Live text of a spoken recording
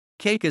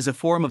Cake is a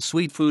form of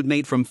sweet food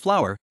made from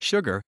flour,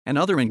 sugar, and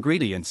other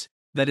ingredients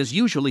that is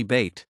usually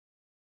baked.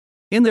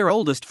 In their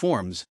oldest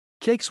forms,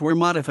 cakes were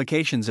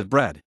modifications of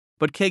bread,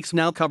 but cakes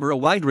now cover a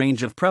wide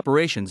range of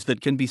preparations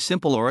that can be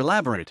simple or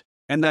elaborate,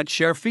 and that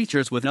share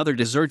features with other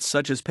desserts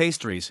such as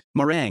pastries,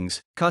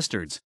 meringues,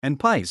 custards, and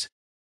pies.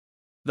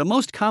 The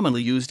most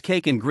commonly used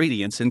cake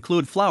ingredients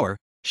include flour,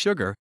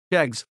 sugar,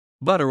 eggs,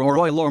 butter or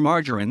oil or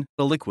margarine,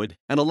 a liquid,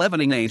 and a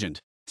leavening agent,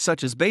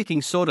 such as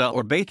baking soda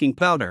or baking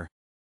powder.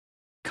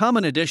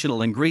 Common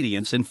additional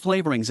ingredients and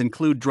flavorings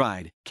include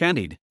dried,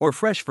 candied, or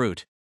fresh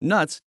fruit,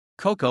 nuts,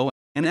 cocoa,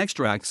 and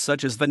extracts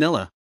such as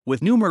vanilla,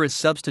 with numerous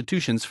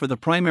substitutions for the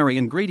primary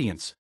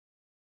ingredients.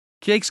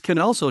 Cakes can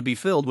also be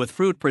filled with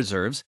fruit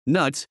preserves,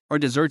 nuts, or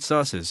dessert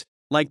sauces,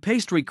 like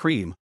pastry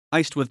cream,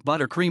 iced with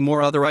buttercream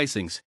or other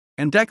icings,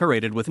 and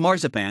decorated with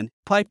marzipan,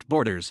 piped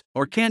borders,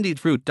 or candied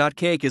fruit.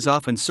 Cake is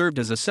often served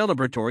as a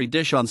celebratory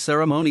dish on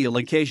ceremonial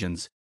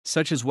occasions,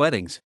 such as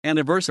weddings,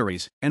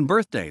 anniversaries, and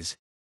birthdays.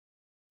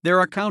 There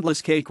are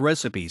countless cake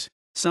recipes,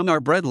 some are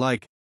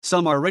bread-like,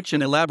 some are rich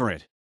and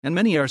elaborate, and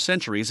many are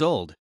centuries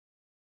old.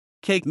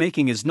 Cake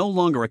making is no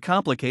longer a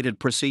complicated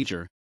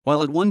procedure,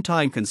 while at one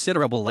time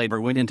considerable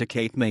labor went into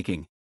cake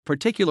making.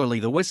 Particularly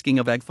the whisking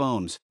of egg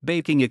foams,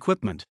 baking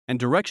equipment, and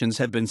directions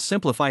have been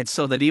simplified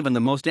so that even the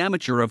most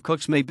amateur of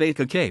cooks may bake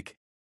a cake.